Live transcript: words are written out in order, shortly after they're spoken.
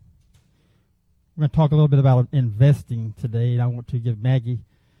We're going to talk a little bit about investing today, and I want to give Maggie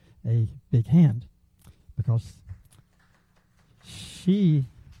a big hand because she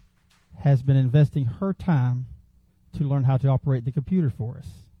has been investing her time to learn how to operate the computer for us.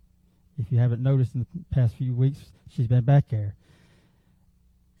 If you haven't noticed in the past few weeks, she's been back there.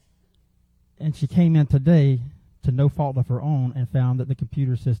 And she came in today to no fault of her own and found that the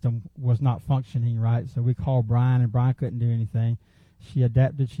computer system was not functioning right. So we called Brian, and Brian couldn't do anything. She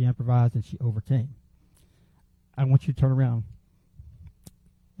adapted, she improvised, and she overcame. I want you to turn around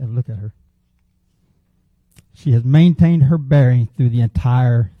and look at her. She has maintained her bearing through the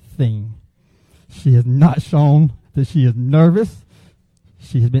entire thing. She has not shown that she is nervous.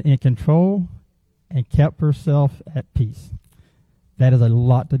 She has been in control and kept herself at peace. That is a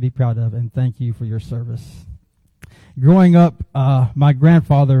lot to be proud of, and thank you for your service. Growing up, my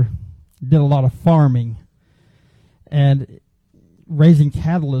grandfather did a lot of farming and raising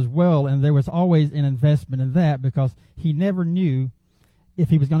cattle as well, and there was always an investment in that because he never knew if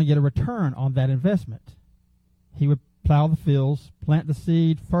he was going to get a return on that investment. He would plow the fields, plant the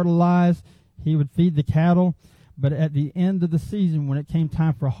seed, fertilize, he would feed the cattle, but at the end of the season, when it came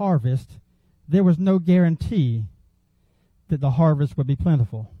time for harvest, there was no guarantee that the harvest would be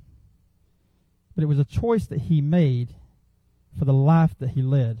plentiful. But it was a choice that he made for the life that he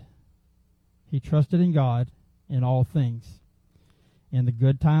led. He trusted in God in all things, in the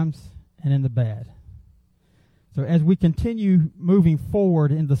good times and in the bad. So as we continue moving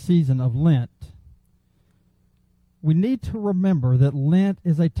forward in the season of Lent, we need to remember that Lent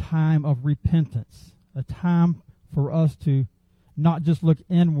is a time of repentance, a time for us to not just look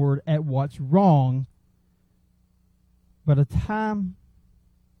inward at what's wrong, but a time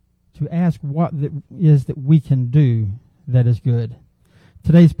to ask what it is that we can do that is good.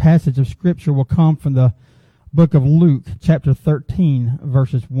 Today's passage of Scripture will come from the book of Luke, chapter 13,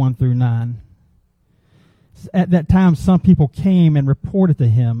 verses 1 through 9. At that time, some people came and reported to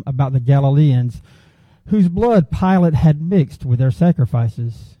him about the Galileans, whose blood Pilate had mixed with their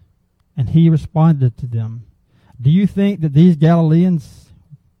sacrifices. And he responded to them, "Do you think that these Galileans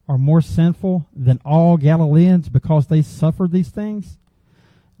are more sinful than all Galileans because they suffered these things?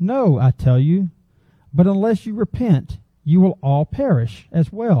 No, I tell you, but unless you repent, you will all perish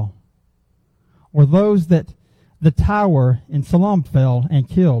as well. Or those that the tower in Siloam fell and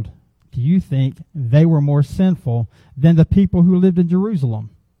killed, do you think they were more sinful than the people who lived in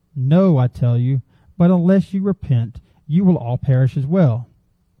Jerusalem? No, I tell you, but unless you repent, you will all perish as well."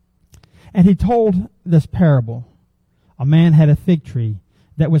 And he told this parable. A man had a fig tree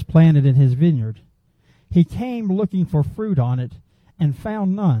that was planted in his vineyard. He came looking for fruit on it and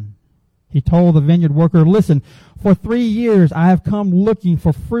found none. He told the vineyard worker, "Listen, for 3 years I have come looking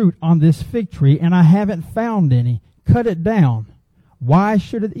for fruit on this fig tree, and I haven't found any. Cut it down. Why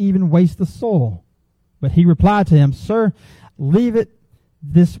should it even waste the soil?" But he replied to him, "Sir, leave it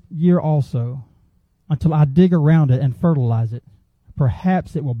this year also, until I dig around it and fertilize it.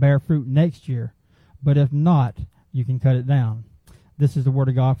 Perhaps it will bear fruit next year, but if not, you can cut it down." This is the word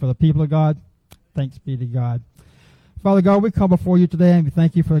of God for the people of God. Thanks be to God. Father God, we come before you today, and we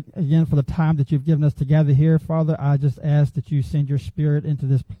thank you for the time that you've given us to gather here. Father, I just ask that you send your Spirit into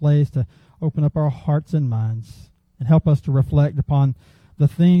this place to open up our hearts and minds and help us to reflect upon the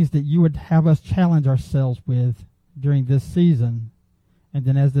things that you would have us challenge ourselves with during this season. And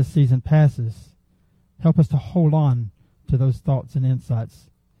then as this season passes, help us to hold on to those thoughts and insights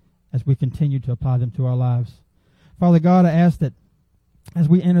as we continue to apply them to our lives. Father God, I ask that as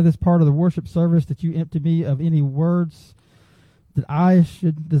we enter this part of the worship service, that you empty me of any words that I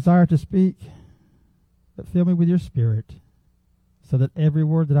should desire to speak, but fill me with your Spirit, so that every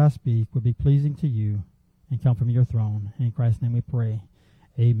word that I speak would be pleasing to you and come from your throne. In Christ's name we pray.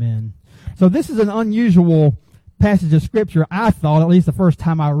 Amen. So this is an unusual passage of Scripture, I thought, at least the first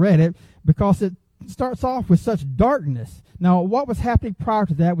time I read it, because it starts off with such darkness. Now, what was happening prior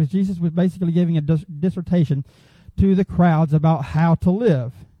to that was Jesus was basically giving a dissertation to the crowds about how to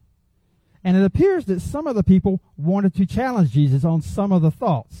live. And it appears that some of the people wanted to challenge Jesus on some of the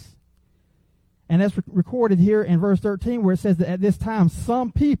thoughts. And that's recorded here in verse 13, where it says that at this time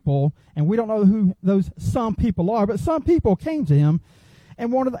some people, and we don't know who those some people are, but some people came to him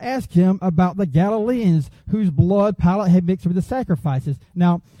and wanted to ask him about the Galileans whose blood Pilate had mixed with the sacrifices.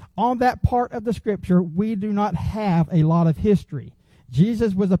 Now, on that part of the Scripture, we do not have a lot of history.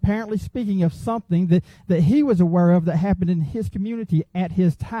 Jesus was apparently speaking of something that he was aware of that happened in his community at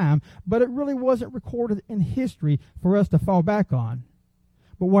his time, but it really wasn't recorded in history for us to fall back on.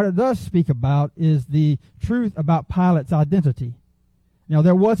 But what it does speak about is the truth about Pilate's identity. Now,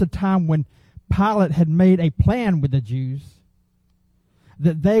 there was a time when Pilate had made a plan with the Jews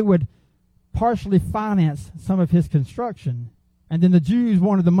that they would partially financed some of his construction. And then the Jews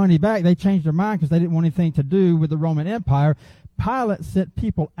wanted the money back. They changed their mind because they didn't want anything to do with the Roman Empire. Pilate sent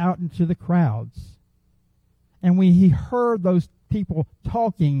people out into the crowds. And when he heard those people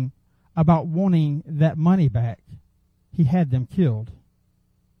talking about wanting that money back, he had them killed.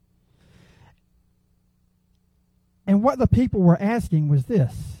 And what the people were asking was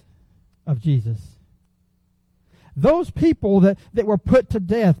this of Jesus. Those people that were put to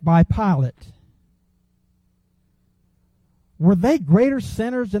death by Pilate, were they greater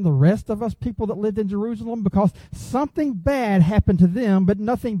sinners than the rest of us people that lived in Jerusalem? Because something bad happened to them, but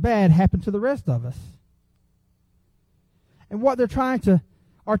nothing bad happened to the rest of us. And what they're trying to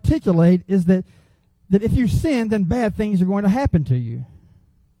articulate is that if you sin, then bad things are going to happen to you.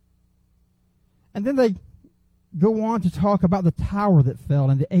 And then they go on to talk about the tower that fell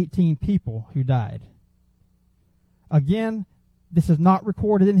and the 18 people who died. Again, this is not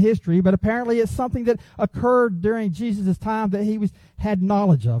recorded in history, but apparently it's something that occurred during Jesus' time that he had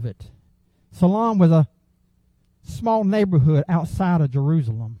knowledge of it. Siloam was a small neighborhood outside of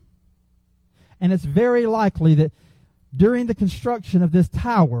Jerusalem. And it's very likely that during the construction of this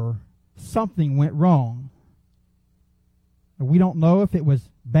tower, something went wrong. We don't know if it was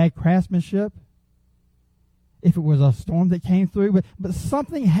bad craftsmanship, if it was a storm that came through, but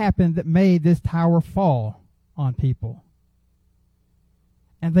something happened that made this tower fall on people.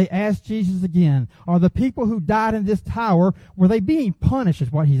 And they asked Jesus again, are the people who died in this tower, were they being punished,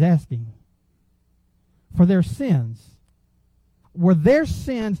 is what he's asking, for their sins? Were their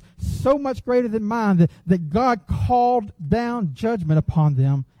sins so much greater than mine that God called down judgment upon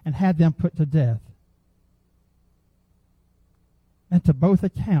them and had them put to death? And to both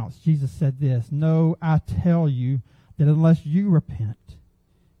accounts, Jesus said this, no, I tell you that unless you repent,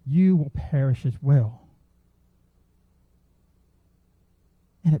 you will perish as well.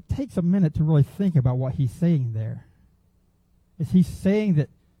 And it takes a minute to really think about what he's saying there. Is he saying that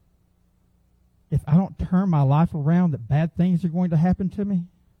if I don't turn my life around, that bad things are going to happen to me?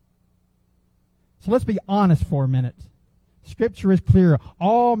 So let's be honest for a minute. Scripture is clear.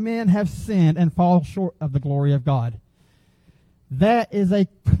 All men have sinned and fall short of the glory of God. That is a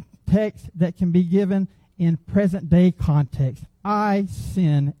text that can be given in present day context. I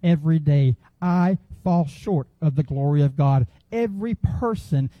sin every day. I fall short of the glory of God. Every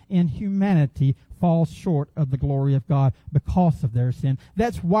person in humanity falls short of the glory of God because of their sin.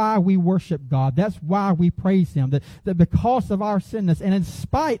 That's why we worship God. That's why we praise Him. That because of our sinness and in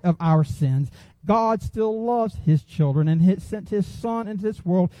spite of our sins, God still loves His children and sent His Son into this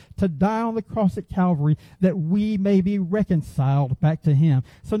world to die on the cross at Calvary that we may be reconciled back to Him.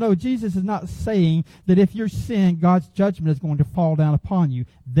 So no, Jesus is not saying that if you sin, God's judgment is going to fall down upon you.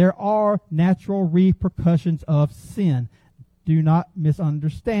 There are natural repercussions of sin. Do not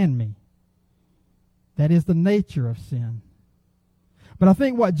misunderstand me. That is the nature of sin. But I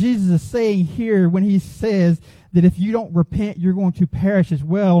think what Jesus is saying here when He says that if you don't repent, you're going to perish as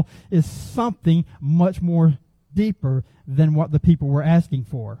well, is something much more deeper than what the people were asking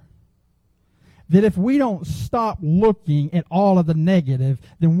for. That if we don't stop looking at all of the negative,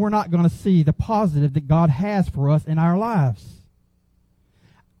 then we're not going to see the positive that God has for us in our lives.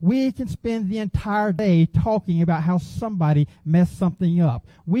 We can spend the entire day talking about how somebody messed something up.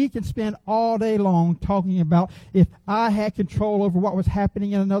 We can spend all day long talking about if I had control over what was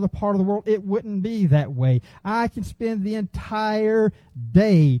happening in another part of the world, it wouldn't be that way. I can spend the entire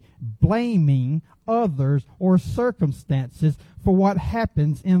day blaming others or circumstances for what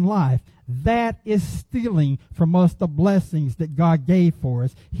happens in life. That is stealing from us the blessings that God gave for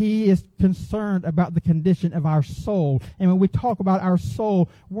us. He is concerned about the condition of our soul. And when we talk about our soul,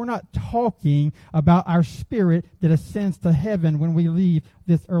 we're not talking about our spirit that ascends to heaven when we leave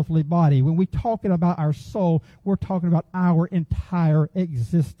this earthly body. When we're talking about our soul, we're talking about our entire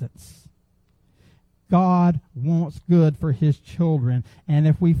existence. God wants good for His children. And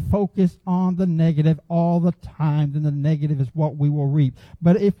if we focus on the negative all the time, then the negative is what we will reap.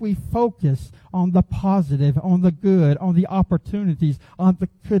 But if we focus on the positive, on the good, on the opportunities, on the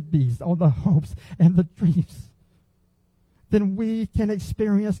could-bes, on the hopes and the dreams, then we can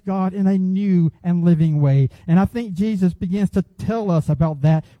experience God in a new and living way. And I think Jesus begins to tell us about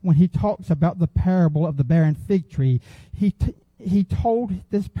that when He talks about the parable of the barren fig tree. He told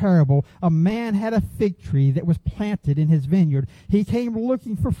this parable, a man had a fig tree that was planted in his vineyard. He came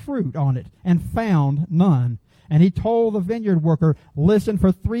looking for fruit on it and found none. And he told the vineyard worker, listen,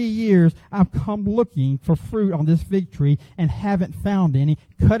 for 3 years I've come looking for fruit on this fig tree and haven't found any.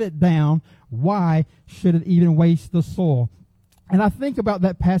 Cut it down. Why should it even waste the soil? And I think about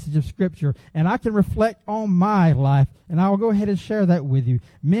that passage of Scripture, and I can reflect on my life, and I will go ahead and share that with you.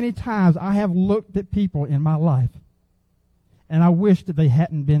 Many times I have looked at people in my life, and I wish that they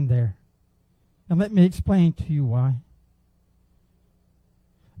hadn't been there. And let me explain to you why.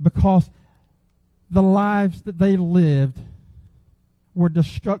 Because the lives that they lived were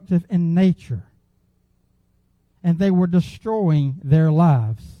destructive in nature, and they were destroying their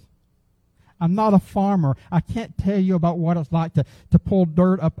lives. I'm not a farmer. I can't tell you about what it's like to pull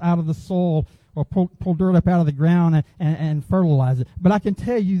dirt up out of the soil or pull dirt up out of the ground and fertilize it. But I can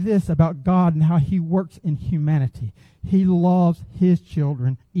tell you this about God and how He works in humanity. He loves His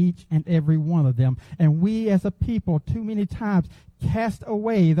children, each and every one of them. And we as a people, too many times, cast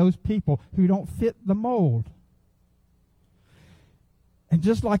away those people who don't fit the mold. And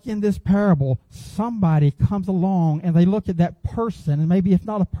just like in this parable, somebody comes along and they look at that person, and maybe it's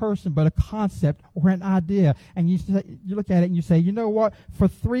not a person, but a concept or an idea, and you look at it and you say, you know what? For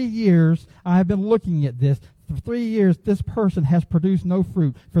 3 years, I've been looking at this. For 3 years, this person has produced no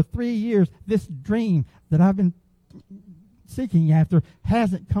fruit. For 3 years, this dream that I've been seeking after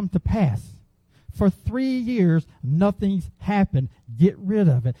hasn't come to pass. For 3 years, nothing's happened. Get rid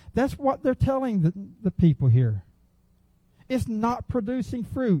of it. That's what they're telling the people here. It's not producing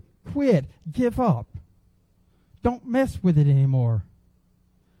fruit. Quit. Give up. Don't mess with it anymore.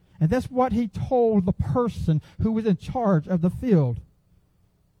 And that's what He told the person who was in charge of the field.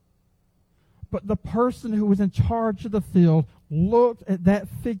 But the person who was in charge of the field looked at that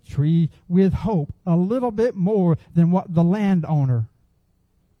fig tree with hope a little bit more than what the landowner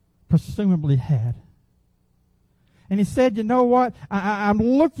presumably had. And he said, you know what? I'm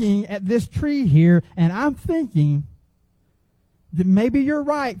looking at this tree here, and I'm thinking that maybe you're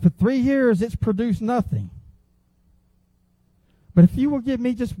right. For 3 years, it's produced nothing. But if you will give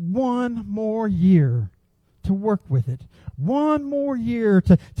me just one more year to work with it, one more year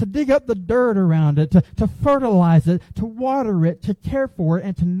to dig up the dirt around it, to fertilize it, to water it, to care for it,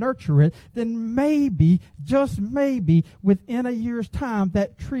 and to nurture it, then maybe, just maybe, within a year's time,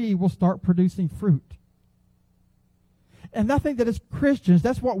 that tree will start producing fruit. And I think that as Christians,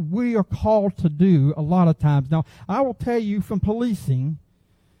 that's what we are called to do a lot of times. Now, I will tell you from policing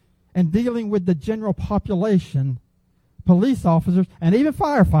and dealing with the general population, police officers, and even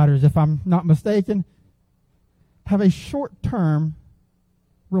firefighters, if I'm not mistaken, have a short-term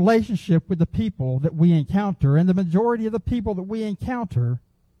relationship with the people that we encounter. And the majority of the people that we encounter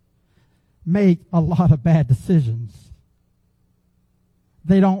make a lot of bad decisions.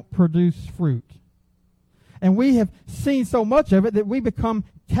 They don't produce fruit. And we have seen so much of it that we become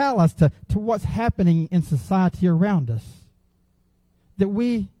callous to what's happening in society around us. That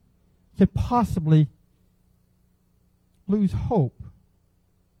we could possibly lose hope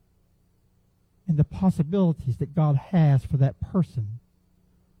in the possibilities that God has for that person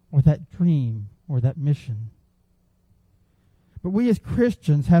or that dream or that mission. But we as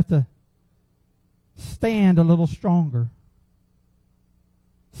Christians have to stand a little stronger.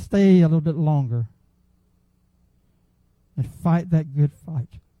 Stay a little bit longer. And fight that good fight.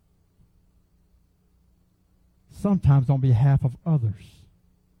 Sometimes on behalf of others.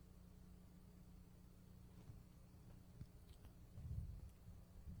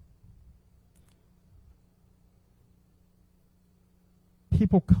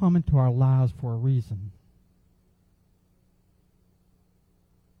 People come into our lives for a reason.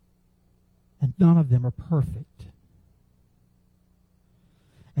 And none of them are perfect.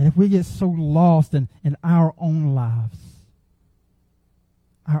 And if we get so lost in our own lives,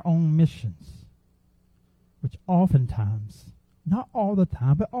 our own missions, which oftentimes, not all the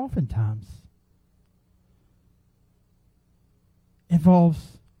time, but oftentimes,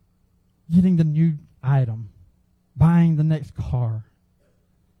 involves getting the new item, buying the next car,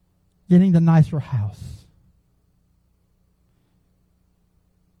 getting the nicer house,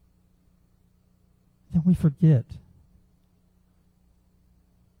 then we forget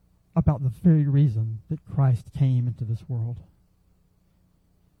about the very reason that Christ came into this world.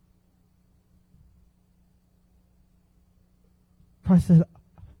 Christ said,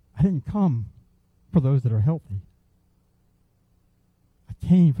 I didn't come for those that are healthy. I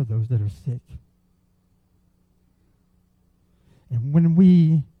came for those that are sick. And when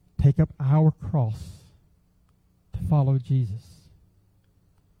we take up our cross to follow Jesus,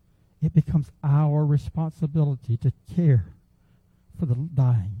 it becomes our responsibility to care for the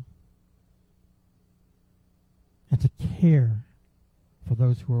dying and to care for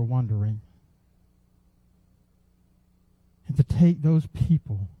those who are wandering. And to take those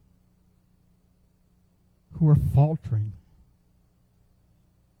people who are faltering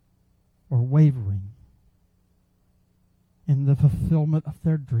or wavering in the fulfillment of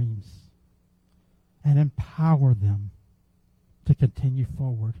their dreams and empower them to continue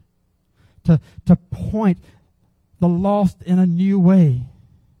forward, to point the lost in a new way,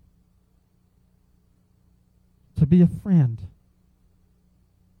 to be a friend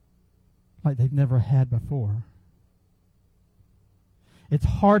like they've never had before. It's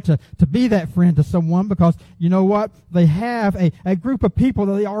hard to be that friend to someone because, you know what? They have a group of people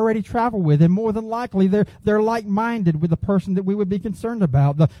that they already travel with, and more than likely they're like-minded with the person that we would be concerned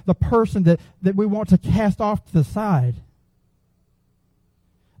about, the person that we want to cast off to the side.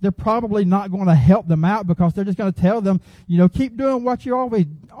 They're probably not going to help them out because they're just going to tell them, keep doing what you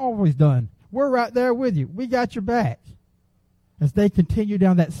always done. We're right there with you. We got your back. As they continue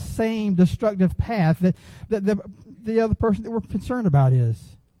down that same destructive path that the other person that we're concerned about is.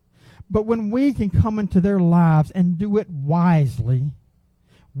 But when we can come into their lives and do it wisely,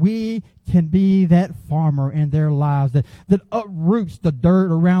 we can be that farmer in their lives that uproots the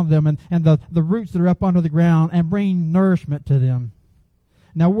dirt around them and the roots that are up under the ground and bring nourishment to them.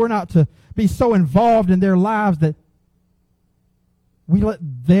 Now, we're not to be so involved in their lives that we let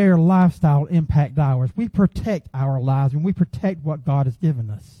their lifestyle impact ours. We protect our lives and we protect what God has given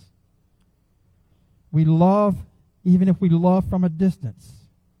us. We love even if we love from a distance.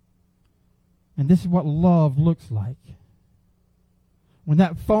 And this is what love looks like. When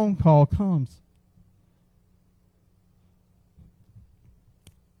that phone call comes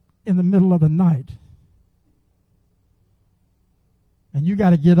in the middle of the night and you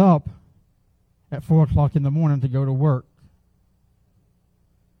got to get up at 4 o'clock in the morning to go to work.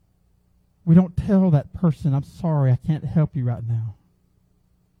 We don't tell that person, I'm sorry, I can't help you right now.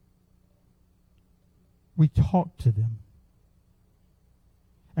 We talk to them.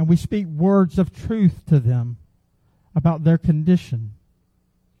 And we speak words of truth to them about their condition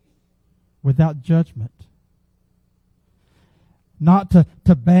without judgment. Not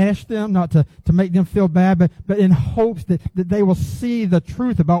to bash them, not to make them feel bad, but in hopes that they will see the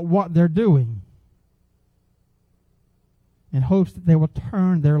truth about what they're doing. In hopes that they will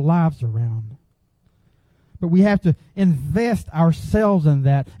turn their lives around. But we have to invest ourselves in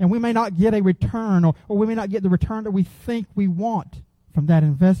that. And we may not get a return, or we may not get the return that we think we want from that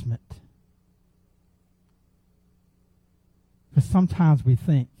investment. Because sometimes we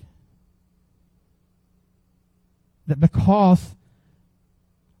think that because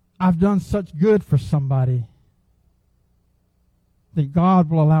I've done such good for somebody, that God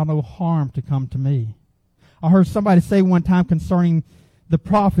will allow no harm to come to me. I heard somebody say one time concerning the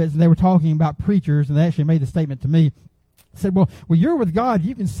prophets, and they were talking about preachers, and they actually made the statement to me. Said, well, you're with God.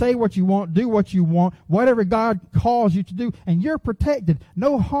 You can say what you want, do what you want, whatever God calls you to do, and you're protected.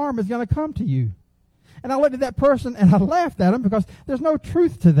 No harm is going to come to you. And I looked at that person, and I laughed at him because there's no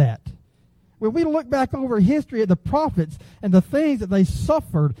truth to that. When we look back over history at the prophets and the things that they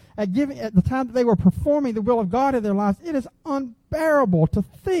suffered at the time that they were performing the will of God in their lives, it is unbearable to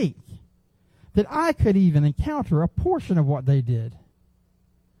think that I could even encounter a portion of what they did.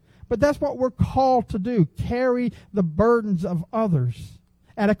 But that's what we're called to do, carry the burdens of others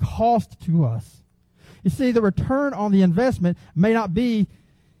at a cost to us. You see, the return on the investment may not be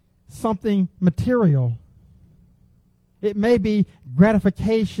something material. It may be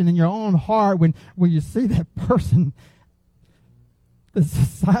gratification in your own heart when you see that person that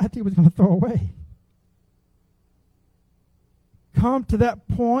society was going to throw away. Come to that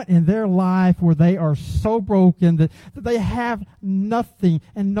point in their life where they are so broken that they have nothing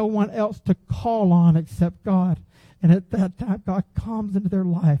and no one else to call on except God. And at that time, God comes into their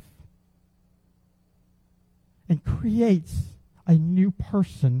life and creates a new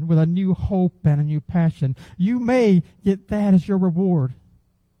person with a new hope and a new passion. You may get that as your reward.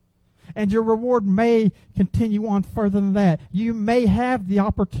 And your reward may continue on further than that. You may have the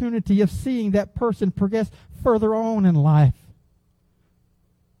opportunity of seeing that person progress further on in life.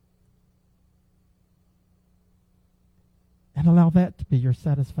 And allow that to be your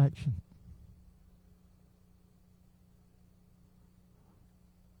satisfaction.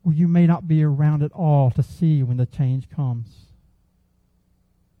 Or you may not be around at all to see when the change comes.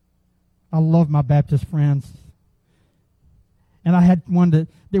 I love my Baptist friends. And I had one that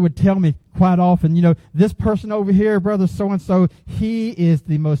would tell me quite often, this person over here, brother so-and-so, he is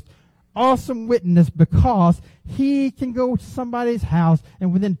the most awesome witness because he can go to somebody's house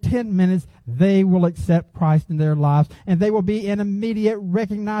and within 10 minutes they will accept Christ in their lives and they will be an immediate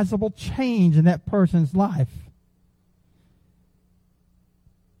recognizable change in that person's life.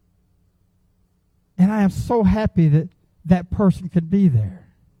 And I am so happy that that person could be there.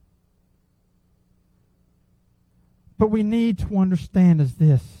 But we need to understand is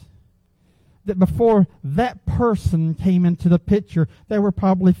this, that before that person came into the picture, there were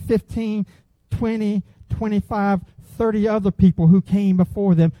probably 15, 20, 25, 30 other people who came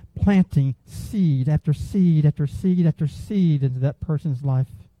before them, planting seed after seed after seed after seed into that person's life.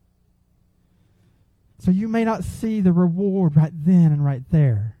 So you may not see the reward right then and right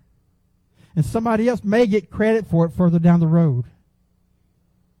there. And somebody else may get credit for it further down the road.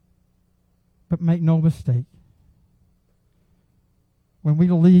 But make no mistake, when we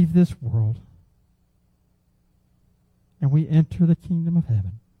leave this world and we enter the kingdom of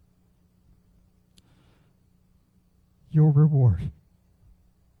heaven, your reward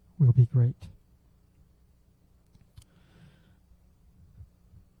will be great.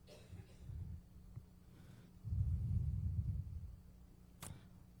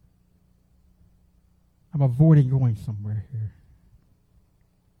 I'm avoiding going somewhere here.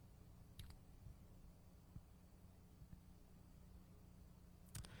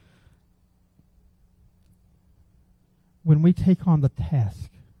 When we take on the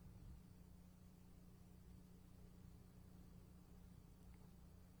task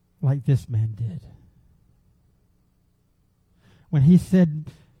like this man did, when he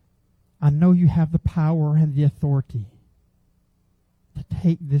said, I know you have the power and the authority to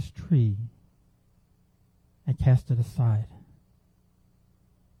take this tree and cast it aside.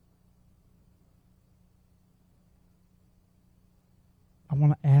 I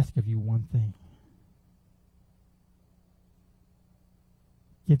want to ask of you one thing.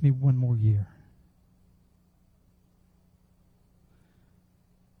 Give me one more year.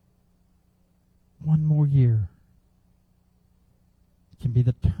 One more year can be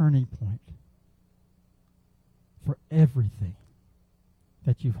the turning point for everything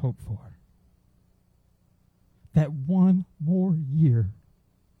that you've hoped for. That one more year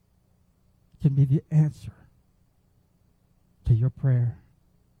can be the answer to your prayer.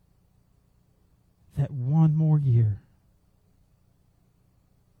 That one more year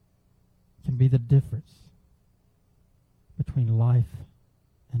can be the difference between life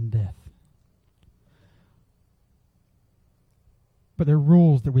and death. But there are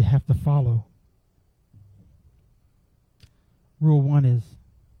rules that we have to follow. Rule 1 is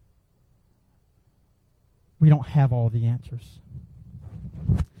we don't have all the answers.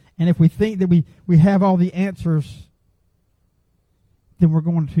 And if we think that we have all the answers, then we're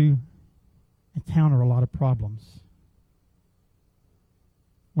going to encounter a lot of problems.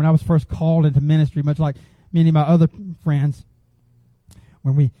 When I was first called into ministry, much like many of my other friends,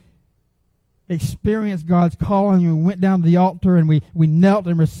 when we experienced God's calling, we went down to the altar and we knelt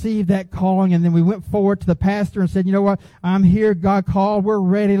and received that calling, and then we went forward to the pastor and said, you know what, I'm here, God called, we're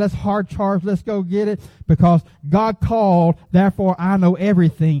ready, let's hard charge, let's go get it, because God called, therefore I know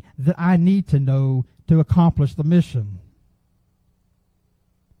everything that I need to know to accomplish the mission.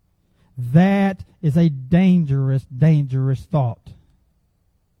 That is a dangerous, dangerous thought.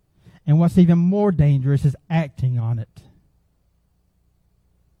 And what's even more dangerous is acting on it.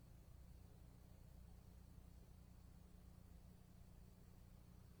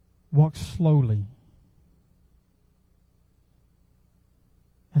 Walk slowly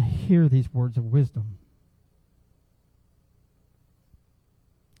and hear these words of wisdom.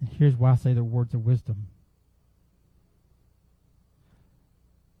 And here's why I say they're words of wisdom.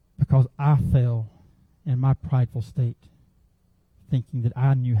 Because I fell in my prideful state, thinking that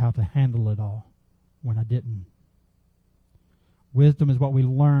I knew how to handle it all when I didn't. Wisdom is what we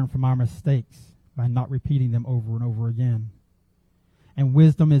learn from our mistakes by not repeating them over and over again. And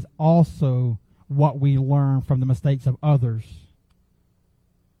wisdom is also what we learn from the mistakes of others,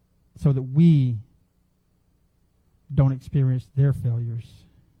 so that we don't experience their failures.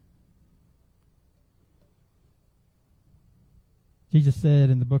 Jesus said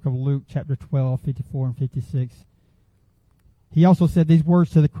in the book of Luke, chapter 12, 54 and 56, he also said these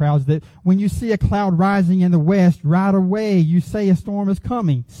words to the crowds, that when you see a cloud rising in the west, right away you say a storm is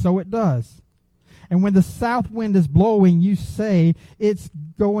coming. So it does. And when the south wind is blowing, you say it's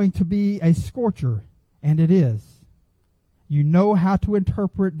going to be a scorcher. And it is. You know how to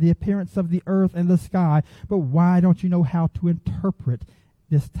interpret the appearance of the earth and the sky, but why don't you know how to interpret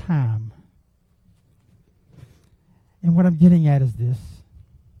this time? And what I'm getting at is this.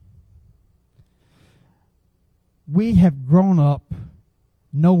 We have grown up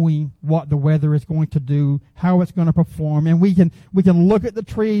knowing what the weather is going to do, how it's going to perform, and we can look at the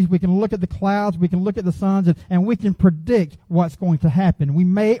trees, we can look at the clouds, we can look at the suns, and we can predict what's going to happen. We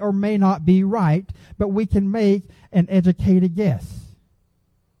may or may not be right, but we can make an educated guess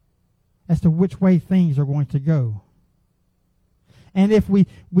as to which way things are going to go. And if we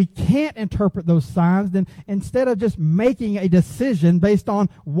can't interpret those signs, then instead of just making a decision based on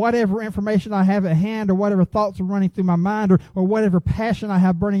whatever information I have at hand or whatever thoughts are running through my mind or whatever passion I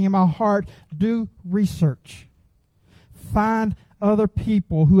have burning in my heart, do research. Find other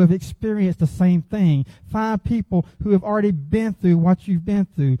people who have experienced the same thing. Find people who have already been through what you've been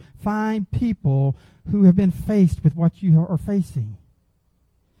through. Find people who have been faced with what you are facing.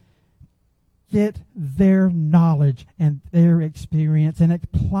 Get their knowledge and their experience and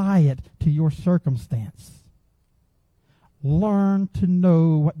apply it to your circumstance. Learn to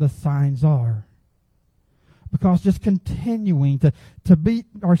know what the signs are. Because just continuing to beat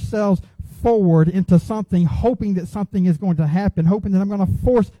ourselves forward into something, hoping that something is going to happen, hoping that I'm going to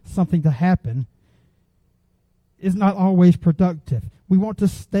force something to happen, is not always productive. We want to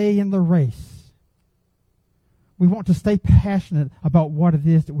stay in the race. We want to stay passionate about what it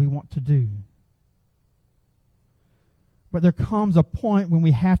is that we want to do. But there comes a point when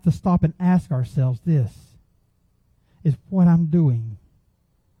we have to stop and ask ourselves this: is what I'm doing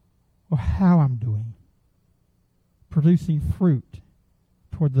or how I'm doing producing fruit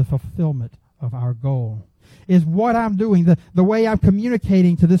toward the fulfillment of our goal? Is what I'm doing, the way I'm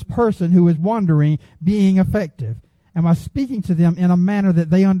communicating to this person who is wondering, being effective? Am I speaking to them in a manner that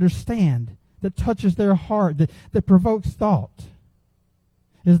they understand, that touches their heart, that provokes thought?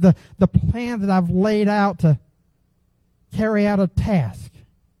 Is the plan that I've laid out to carry out a task,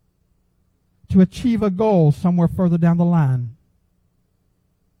 to achieve a goal somewhere further down the line,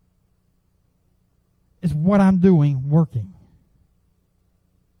 is what I'm doing working?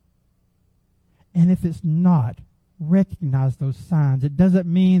 And if it's not, recognize those signs. It doesn't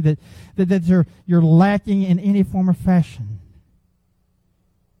mean that you're lacking in any form or fashion.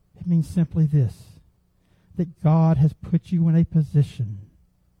 It means simply this: that God has put you in a position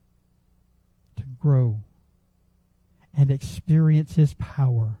to grow and experience His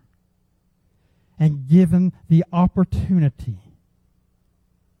power, and given the opportunity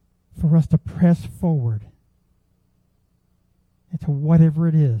for us to press forward into whatever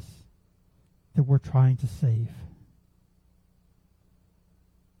it is that we're trying to save.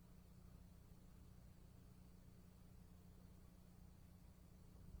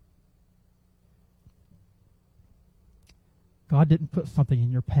 God didn't put something in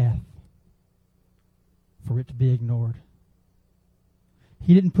your path for it to be ignored.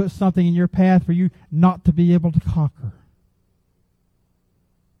 He didn't put something in your path for you not to be able to conquer.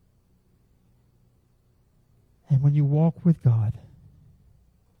 And when you walk with God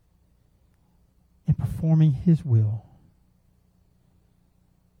and performing His will,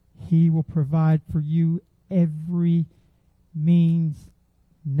 He will provide for you every means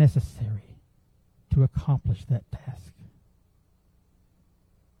necessary to accomplish that task.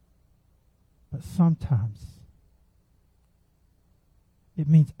 But sometimes it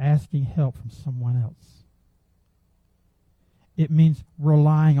means asking help from someone else. It means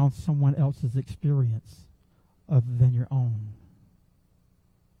relying on someone else's experience other than your own.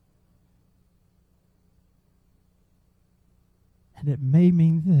 And it may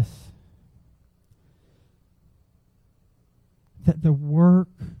mean this: that the work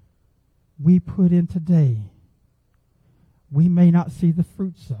we put in today, we may not see the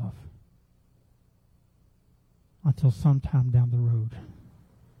fruits of until sometime down the road.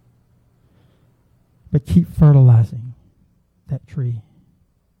 But keep fertilizing that tree.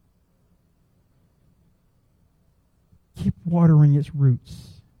 Keep watering its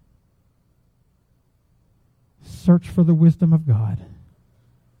roots. Search for the wisdom of God.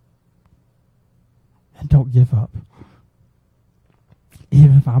 And don't give up.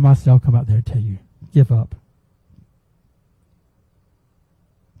 Even if I myself come out there and tell you, give up.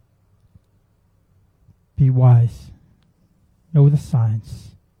 Be wise. Know the signs.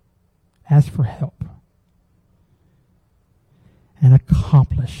 Ask for help. And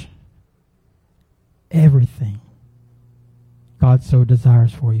accomplish everything God so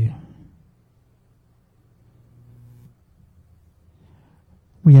desires for you.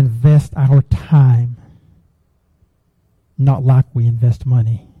 We invest our time not like we invest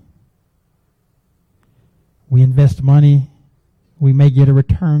money. We invest money, we may get a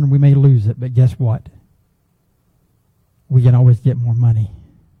return, we may lose it, but guess what? We can always get more money.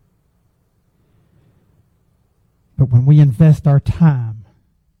 But when we invest our time,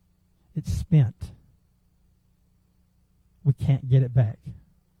 it's spent. We can't get it back.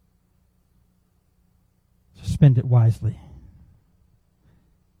 So spend it wisely.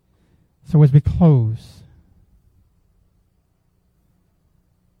 So as we close,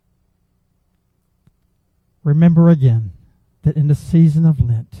 remember again that in the season of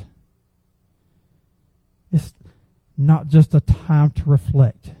Lent, it's not just a time to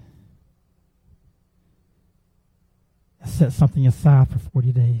reflect. Set something aside for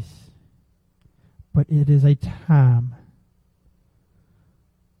 40 days. But it is a time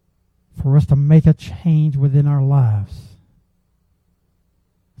for us to make a change within our lives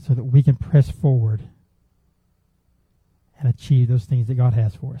so that we can press forward and achieve those things that God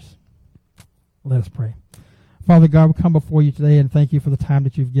has for us. Let us pray. Father God, we come before you today and thank you for the time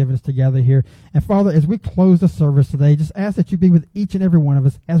that you've given us together here. And Father, as we close the service today, just ask that you be with each and every one of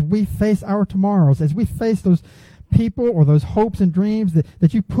us as we face our tomorrows, as we face those people or those hopes and dreams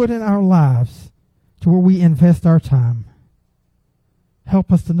that you put in our lives to where we invest our time.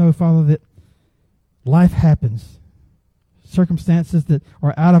 Help us to know, Father, that life happens. Circumstances that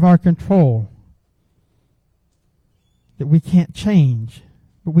are out of our control, that we can't change,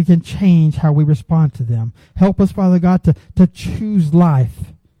 but we can change how we respond to them. Help us, Father God, to choose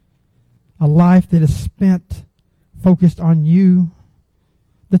life, a life that is spent focused on you,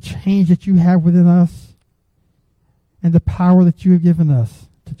 the change that you have within us, and the power that you have given us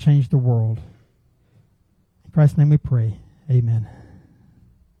to change the world. In Christ's name we pray. Amen.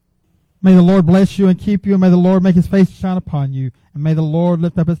 May the Lord bless you and keep you, and may the Lord make his face shine upon you, and may the Lord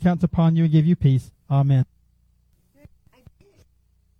lift up his countenance upon you and give you peace. Amen.